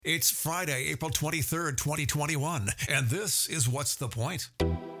It's Friday, April 23rd, 2021, and this is What's the Point?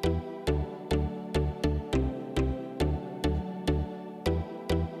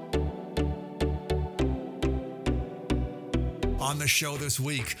 On the show this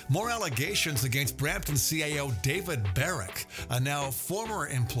week, more allegations against Brampton CAO David Barrick. A now former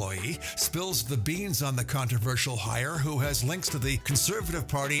employee spills the beans on the controversial hire who has links to the Conservative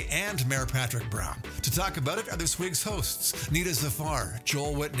Party and Mayor Patrick Brown. To talk about it are this week's hosts, Nita Zafar,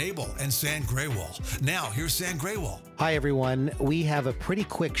 Joel Whitnable, and San Graywall. Now, here's San Graywall. Hi, everyone. We have a pretty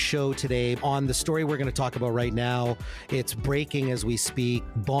quick show today on the story we're going to talk about right now. It's breaking as we speak.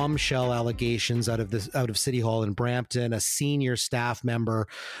 Bombshell allegations out of City Hall in Brampton. A senior staff member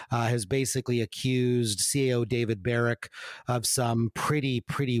has basically accused CAO David Barrick of some pretty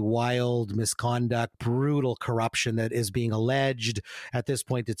wild misconduct, brutal corruption that is being alleged. At this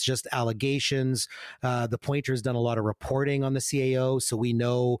point, it's just allegations. The Pointer's done a lot of reporting on the CAO, so we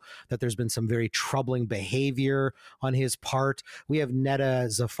know that there's been some very troubling behavior on his part. We have Netta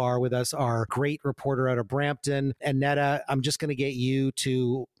Zafar with us, our great reporter out of Brampton. And Netta, I'm just going to get you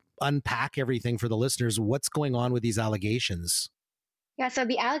to unpack everything for the listeners. What's going on with these allegations? Yeah, so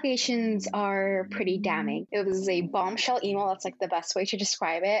the allegations are pretty damning. It was a bombshell email. That's like the best way to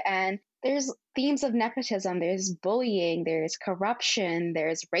describe it. And there's themes of nepotism, there's bullying, there's corruption,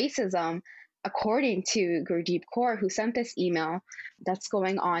 there's racism. According to Gurdeep Kaur, who sent this email, that's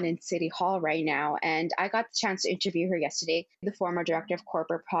going on in City Hall right now. And I got the chance to interview her yesterday, the former director of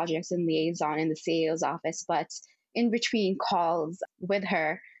corporate projects and liaison in the CAO's office. But in between calls with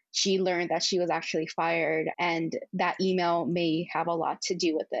her, she learned that she was actually fired, and that email may have a lot to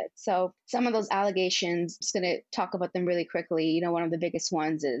do with it. So some of those allegations, I'm just going to talk about them really quickly. One of the biggest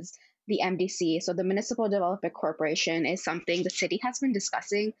ones is the MDC. So the Municipal Development Corporation is something the city has been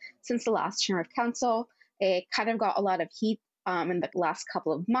discussing since the last term of council. It kind of got a lot of heat in the last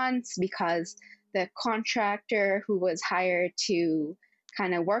couple of months because the contractor who was hired to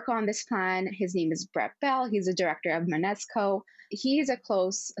kind of work on this plan, his name is Brett Bell. He's the director of Manesco. He's a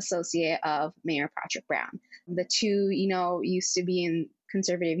close associate of Mayor Patrick Brown. The two, used to be in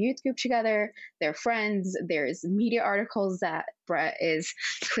conservative youth group together. They're friends. There's media articles that Brett is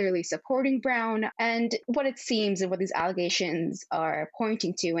clearly supporting Brown. And what it seems and what these allegations are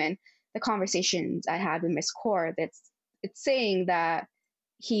pointing to, and the conversations I had with Ms. Kaur, it's saying that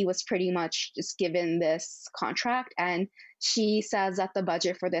he was pretty much just given this contract. And she says that the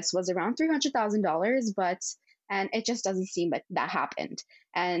budget for this was around $300,000, and it just doesn't seem like that happened.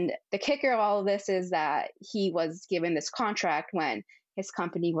 And the kicker of all of this is that he was given this contract when his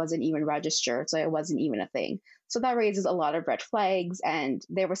company wasn't even registered, so it wasn't even a thing. So that raises a lot of red flags, and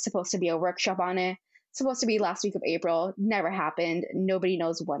there was supposed to be a workshop on it. Supposed to be last week of April, never happened. Nobody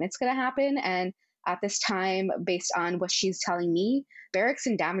knows when it's going to happen. And at this time, based on what she's telling me, Barrick's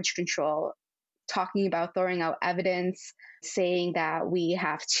in damage control, talking about throwing out evidence, saying that we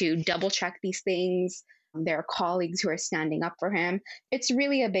have to double check these things. There are colleagues who are standing up for him. It's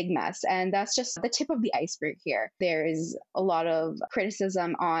really a big mess. And that's just the tip of the iceberg here. There is a lot of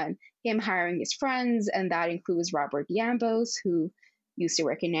criticism on him hiring his friends, and that includes Robert Yambos, who used to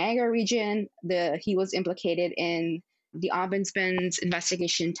work in Niagara region. He was implicated in the Ombudsman's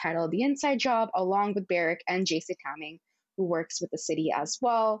investigation titled The Inside Job, along with Barrick and Jason Tamming, who works with the city as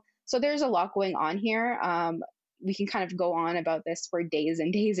well. So there's a lot going on here. We can kind of go on about this for days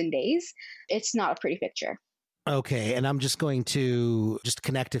and days and days. It's not a pretty picture. Okay, and I'm just going to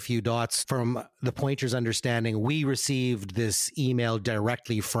connect a few dots from the Pointer's understanding. We received this email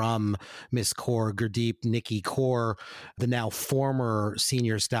directly from Ms. Kaur, Gurdeep Nikki Kaur, the now former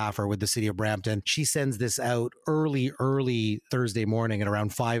senior staffer with the city of Brampton. She sends this out early Thursday morning at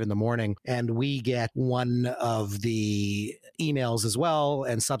around 5 a.m, and we get one of the emails as well,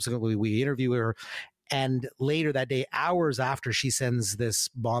 and subsequently we interview her. And later that day, hours after she sends this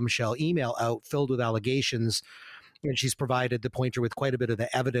bombshell email out filled with allegations, and she's provided the Pointer with quite a bit of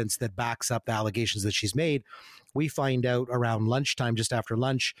the evidence that backs up the allegations that she's made, we find out around lunchtime, just after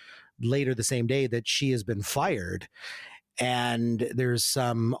lunch, later the same day, that she has been fired. And there's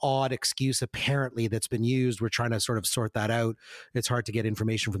some odd excuse apparently that's been used. We're trying to sort of sort that out. It's hard to get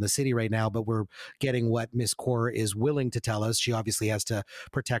information from the city right now, but we're getting what Ms. Kaur is willing to tell us. She obviously has to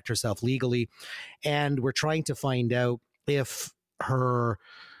protect herself legally. And we're trying to find out if her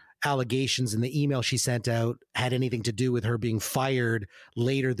allegations in the email she sent out had anything to do with her being fired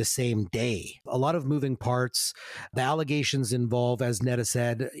later the same day. A lot of moving parts. The allegations involve, as Netta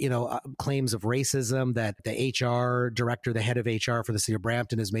said, claims of racism, that the HR director, the head of HR for the city of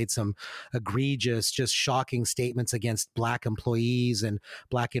Brampton, has made some egregious, just shocking statements against Black employees and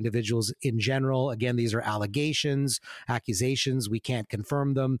Black individuals in general. Again, these are allegations, accusations. We can't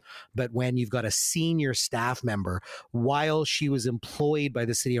confirm them. But when you've got a senior staff member, while she was employed by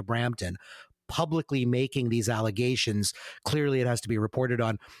the city of Brampton, publicly making these allegations, clearly it has to be reported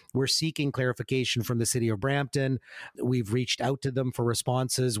on. We're seeking clarification from the city of Brampton. We've reached out to them for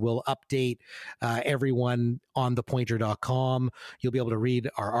responses. We'll update everyone on thepointer.com. You'll be able to read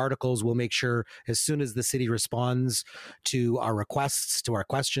our articles. We'll make sure as soon as the city responds to our requests, to our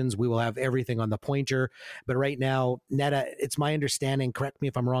questions, we will have everything on the Pointer. But right now, Netta, it's my understanding, correct me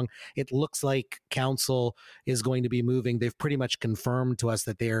if I'm wrong, it looks like council is going to be moving. They've pretty much confirmed to us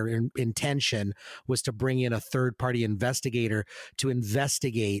that their intention was to bring in a third-party investigator to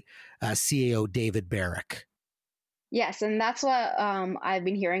investigate CAO David Barrick. Yes, and that's what I've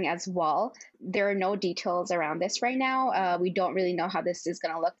been hearing as well. There are no details around this right now. We don't really know how this is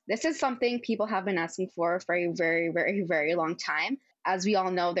going to look. This is something people have been asking for a very, very, very long time. As we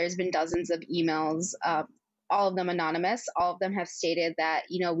all know, there's been dozens of emails, all of them anonymous. All of them have stated that,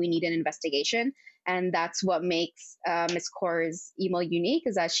 we need an investigation. And that's what makes Ms. Kaur's email unique,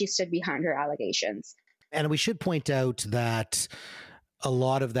 is that she stood behind her allegations. And we should point out that a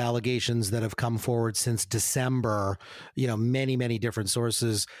lot of the allegations that have come forward since December, many, many different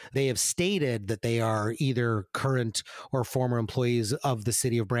sources, they have stated that they are either current or former employees of the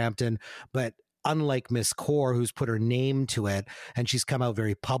city of Brampton. But unlike Ms. Kaur, who's put her name to it, and she's come out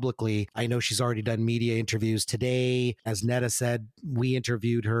very publicly. I know she's already done media interviews today. As Netta said, we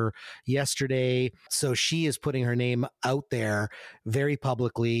interviewed her yesterday. So she is putting her name out there very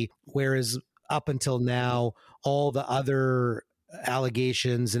publicly, whereas up until now, all the other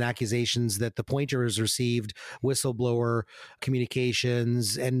allegations and accusations that the Pointer has received, whistleblower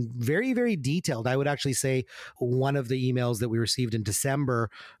communications, and very, very detailed. I would actually say one of the emails that we received in December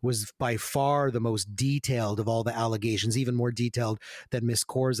was by far the most detailed of all the allegations, even more detailed than Ms.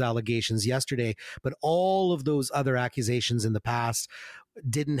 Kaur's allegations yesterday. But all of those other accusations in the past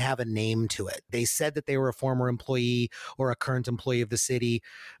didn't have a name to it. They said that they were a former employee or a current employee of the city,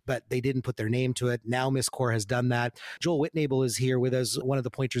 but they didn't put their name to it. Now Ms. Kaur has done that. Joel Whitnable is here with us, one of the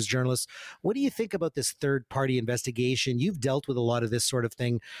Pointer's journalists. What do you think about this third-party investigation? You've dealt with a lot of this sort of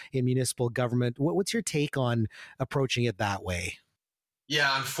thing in municipal government. What's your take on approaching it that way?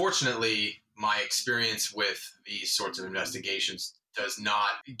 Yeah, unfortunately, my experience with these sorts of investigations does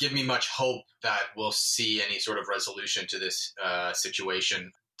not give me much hope that we'll see any sort of resolution to this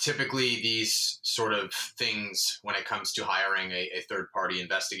situation. Typically, these sort of things, when it comes to hiring a third-party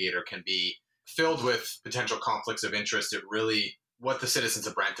investigator, can be filled with potential conflicts of interest. What the citizens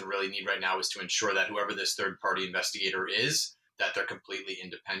of Brampton really need right now is to ensure that whoever this third-party investigator is, that they're completely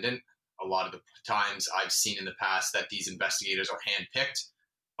independent. A lot of the times I've seen in the past that these investigators are handpicked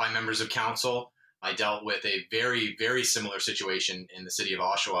by members of council. I dealt with a very, very similar situation in the city of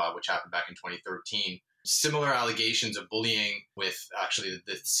Oshawa, which happened back in 2013. Similar allegations of bullying, with actually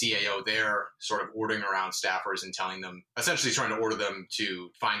the CAO there sort of ordering around staffers and telling them, essentially trying to order them to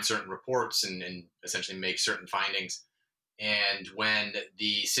find certain reports and essentially make certain findings. And when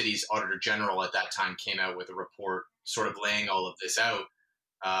the city's auditor general at that time came out with a report sort of laying all of this out,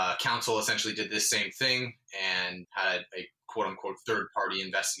 council essentially did this same thing and had a quote-unquote third-party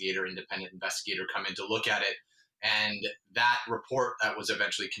investigator, independent investigator, come in to look at it. And that report that was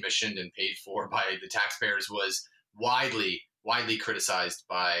eventually commissioned and paid for by the taxpayers was widely criticized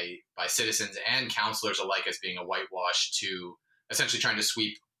by citizens and councillors alike as being a whitewash to essentially trying to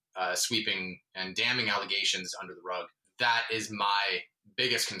sweeping and damning allegations under the rug. That is my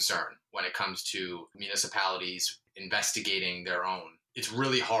biggest concern when it comes to municipalities investigating their own. It's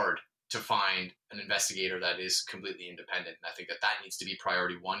really hard to find an investigator that is completely independent. And I think that needs to be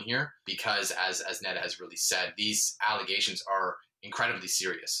priority one here, because as Netta has really said, these allegations are incredibly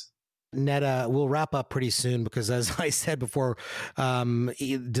serious. Netta, we'll wrap up pretty soon because, as I said before,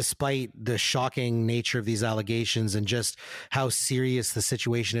 despite the shocking nature of these allegations and just how serious the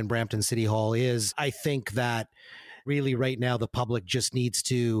situation in Brampton City Hall is, I think that really right now the public just needs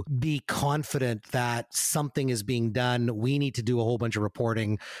to be confident that something is being done. We need to do a whole bunch of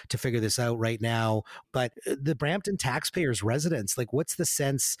reporting to figure this out right now. But the Brampton taxpayers, residents, what's the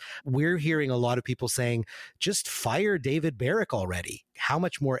sense? We're hearing a lot of people saying, just fire David Barrick already. How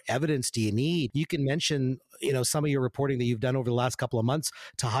much more evidence do you need? You can mention, some of your reporting that you've done over the last couple of months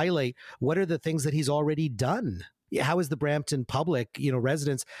to highlight what are the things that he's already done. how is the Brampton public,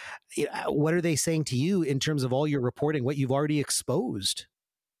 residents, what are they saying to you in terms of all your reporting, what you've already exposed?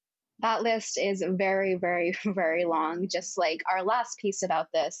 That list is very, very, very long. Just like our last piece about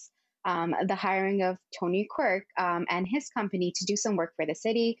this, the hiring of Tony Quirk and his company to do some work for the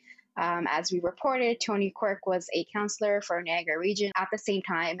city. As we reported, Tony Quirk was a councillor for Niagara Region at the same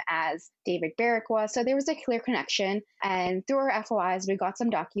time as David Berwick was. So there was a clear connection. And through our FOIs, we got some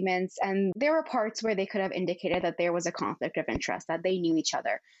documents, and there were parts where they could have indicated that there was a conflict of interest, that they knew each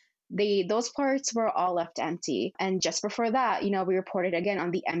other. Those parts were all left empty. And just before that, we reported again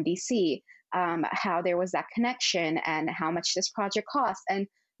on the MDC, how there was that connection and how much this project cost. And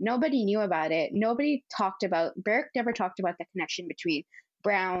nobody knew about it. Berwick never talked about the connection between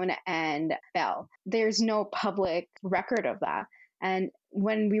Brown and Bell. There's no public record of that. And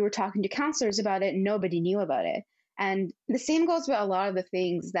when we were talking to counselors about it, nobody knew about it. And the same goes with a lot of the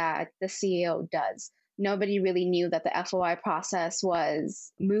things that the CAO does. Nobody really knew that the FOI process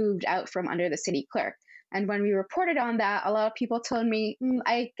was moved out from under the city clerk. And when we reported on that, a lot of people told me,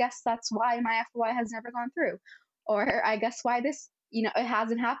 I guess that's why my FOI has never gone through. Or I guess why this, it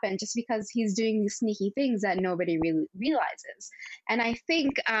hasn't happened, just because he's doing these sneaky things that nobody really realizes. And I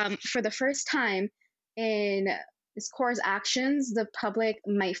think for the first time in this Corps' actions, the public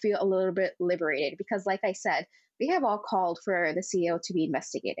might feel a little bit liberated because, like I said, we have all called for the CEO to be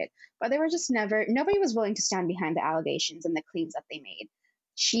investigated, but they were just nobody was willing to stand behind the allegations and the claims that they made.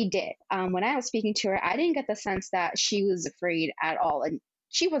 She did. When I was speaking to her, I didn't get the sense that she was afraid at all. And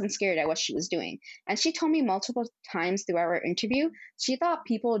she wasn't scared at what she was doing. And she told me multiple times through our interview, she thought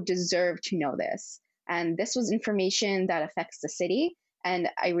people deserved to know this. And this was information that affects the city. And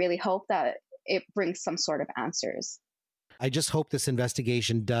I really hope that it brings some sort of answers. I just hope this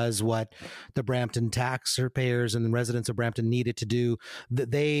investigation does what the Brampton taxpayers and the residents of Brampton needed to do.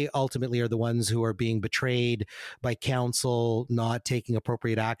 That they ultimately are the ones who are being betrayed by council not taking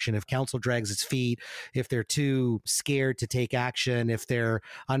appropriate action. If council drags its feet, if they're too scared to take action, if they're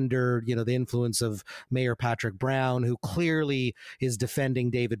under, the influence of Mayor Patrick Brown, who clearly is defending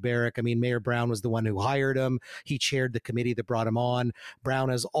David Berwick. I mean, Mayor Brown was the one who hired him. He chaired the committee that brought him on. Brown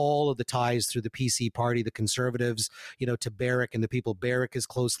has all of the ties through the PC party, the Conservatives, to Berwick and the people Berwick is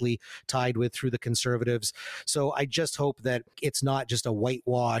closely tied with through the Conservatives. So I just hope that it's not just a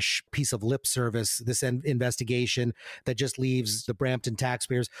whitewash piece of lip service, this investigation that just leaves the Brampton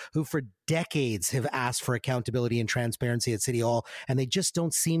taxpayers who for decades have asked for accountability and transparency at City Hall, and they just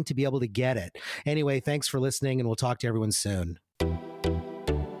don't seem to be able to get it. Anyway, thanks for listening, and we'll talk to everyone soon.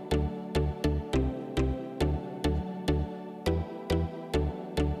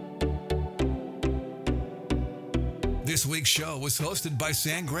 This week's show was hosted by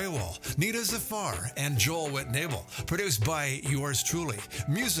Sam Graywall, Nita Zafar, and Joel Whitnable. Produced by yours truly.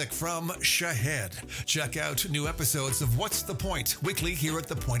 Music from Shahed. Check out new episodes of What's the Point weekly here at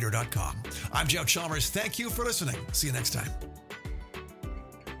thepointer.com. I'm Jeff Chalmers. Thank you for listening. See you next time.